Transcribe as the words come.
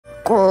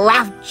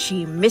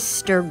Grouchy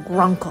Mr.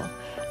 Gronkle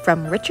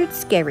from Richard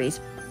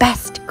Scarry's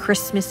best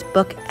Christmas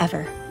book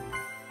ever.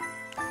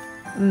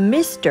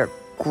 Mr.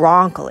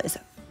 Gronkle is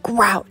a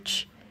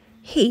grouch.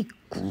 He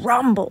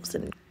grumbles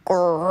and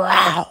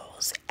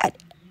growls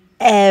at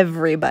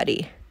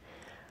everybody.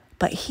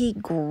 But he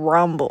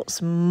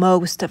grumbles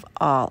most of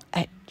all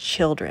at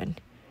children.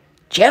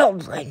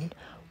 Children?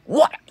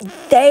 What are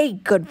they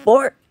good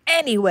for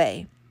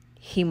anyway?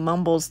 He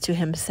mumbles to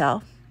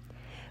himself.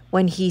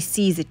 When he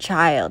sees a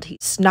child, he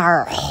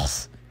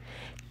snarls.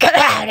 Get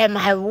out of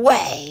my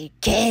way,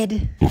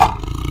 kid.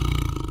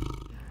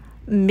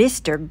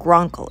 Mr.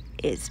 Gronkle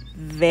is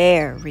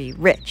very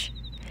rich.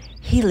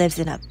 He lives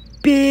in a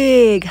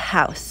big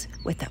house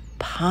with a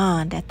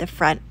pond at the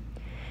front.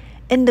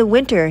 In the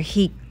winter,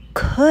 he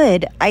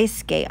could ice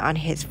skate on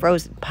his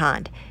frozen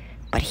pond,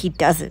 but he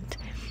doesn't.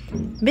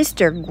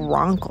 Mr.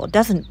 Gronkle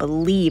doesn't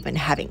believe in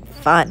having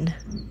fun.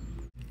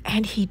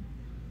 And he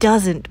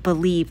doesn't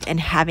believe in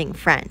having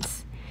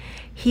friends.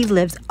 He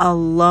lives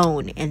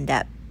alone in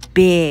that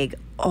big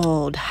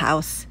old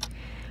house.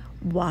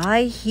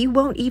 Why, he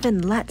won't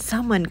even let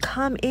someone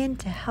come in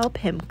to help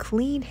him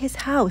clean his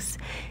house.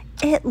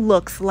 It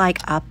looks like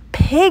a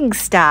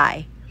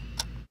pigsty.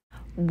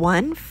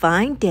 One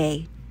fine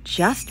day,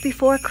 just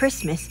before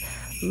Christmas,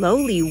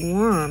 Lowly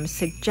Worm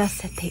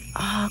suggests that they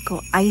all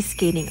go ice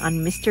skating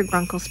on Mr.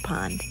 Gronkle's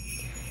pond.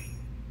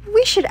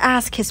 We should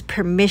ask his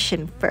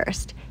permission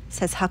first,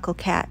 says Huckle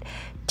Cat,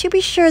 to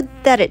be sure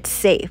that it's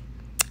safe.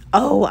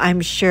 Oh, I'm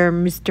sure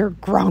Mr.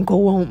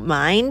 Gronkle won't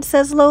mind,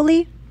 says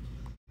Lowly.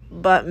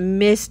 But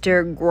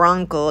Mr.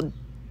 Gronkle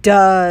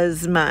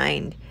does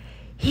mind.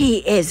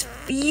 He is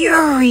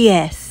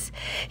furious.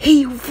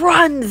 He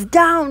runs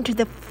down to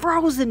the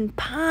frozen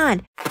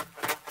pond,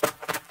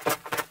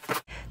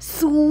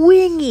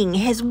 swinging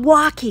his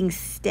walking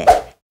stick.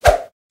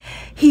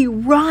 He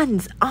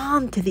runs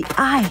onto the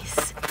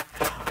ice.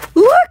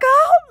 Look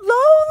out,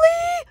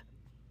 Lowly!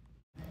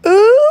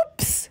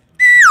 Oops!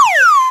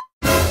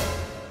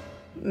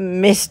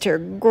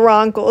 Mr.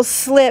 Gronkle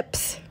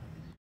slips.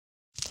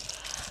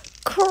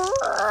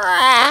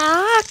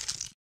 Crack!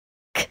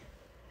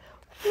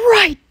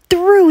 Right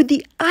through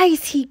the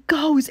ice he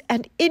goes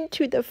and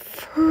into the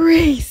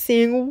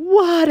freezing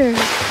water.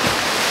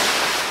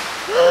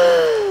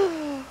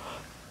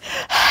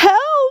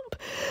 Help!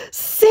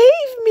 Save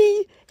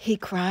me! He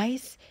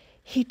cries.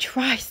 He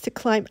tries to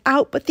climb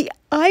out, but the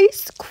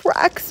ice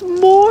cracks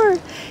more.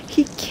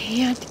 He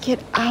can't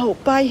get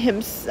out by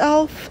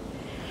himself.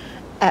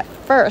 At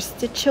first,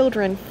 the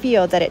children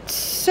feel that it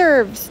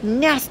serves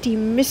nasty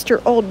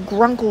Mr. Old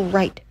Gronkle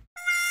right.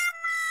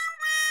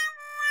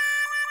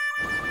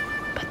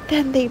 But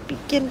then they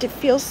begin to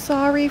feel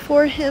sorry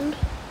for him.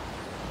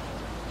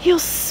 He'll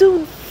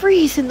soon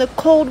freeze in the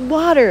cold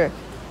water,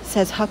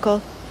 says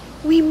Huckle.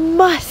 We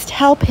must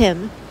help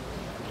him.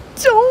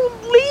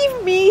 Don't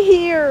leave me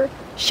here,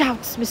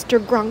 shouts Mr.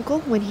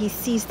 Gronkle when he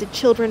sees the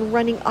children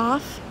running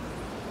off.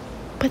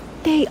 But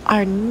they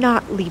are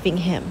not leaving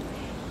him.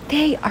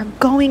 They are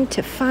going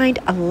to find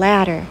a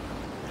ladder.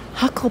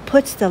 Huckle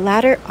puts the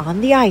ladder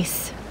on the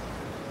ice.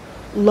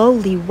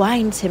 Lowly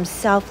winds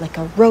himself like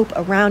a rope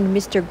around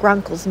Mr.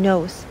 Gronkle's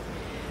nose.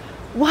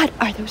 What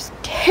are those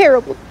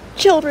terrible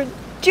children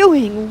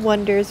doing,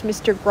 wonders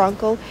Mr.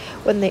 Gronkle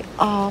when they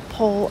all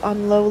pull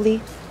on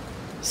Lowly.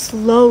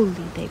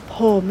 Slowly they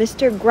pull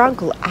Mr.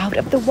 Gronkle out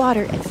of the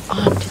water and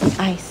onto the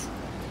ice.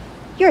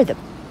 You're the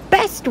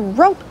best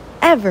rope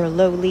ever,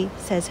 Lowly,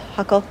 says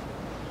Huckle.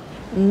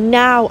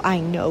 Now I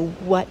know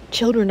what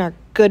children are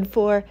good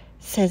for,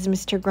 says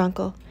Mr.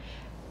 Gronkle.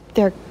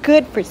 They're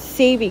good for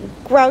saving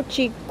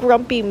grouchy,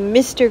 grumpy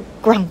Mr.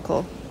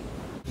 Gronkle.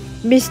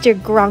 Mr.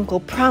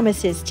 Gronkle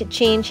promises to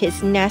change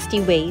his nasty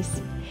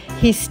ways.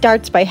 He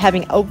starts by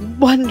having a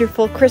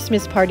wonderful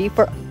Christmas party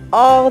for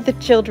all the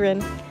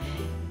children.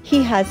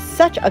 He has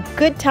such a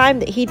good time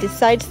that he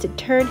decides to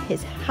turn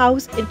his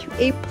house into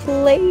a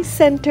play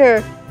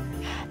center.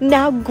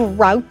 Now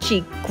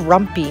grouchy,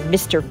 grumpy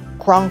Mr.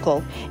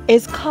 Gronkle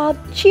is called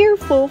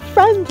cheerful,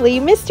 friendly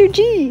Mr.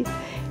 G.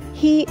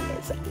 He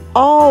is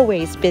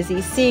always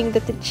busy seeing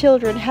that the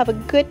children have a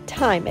good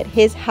time at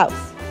his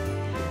house.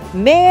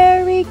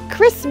 Merry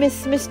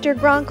Christmas, Mr.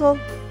 Gronkle.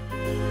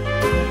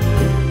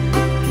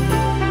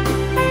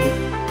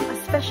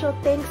 A special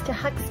thanks to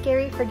Huck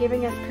Scarry for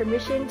giving us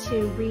permission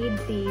to read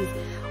these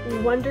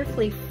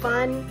wonderfully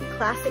fun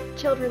classic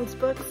children's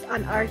books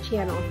on our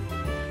channel.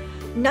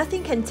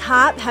 Nothing can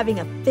top having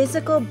a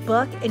physical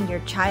book in your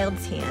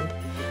child's hand.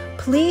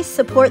 Please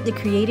support the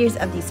creators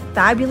of these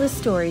fabulous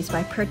stories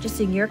by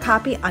purchasing your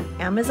copy on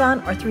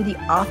Amazon or through the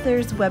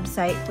author's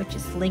website, which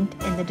is linked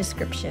in the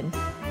description.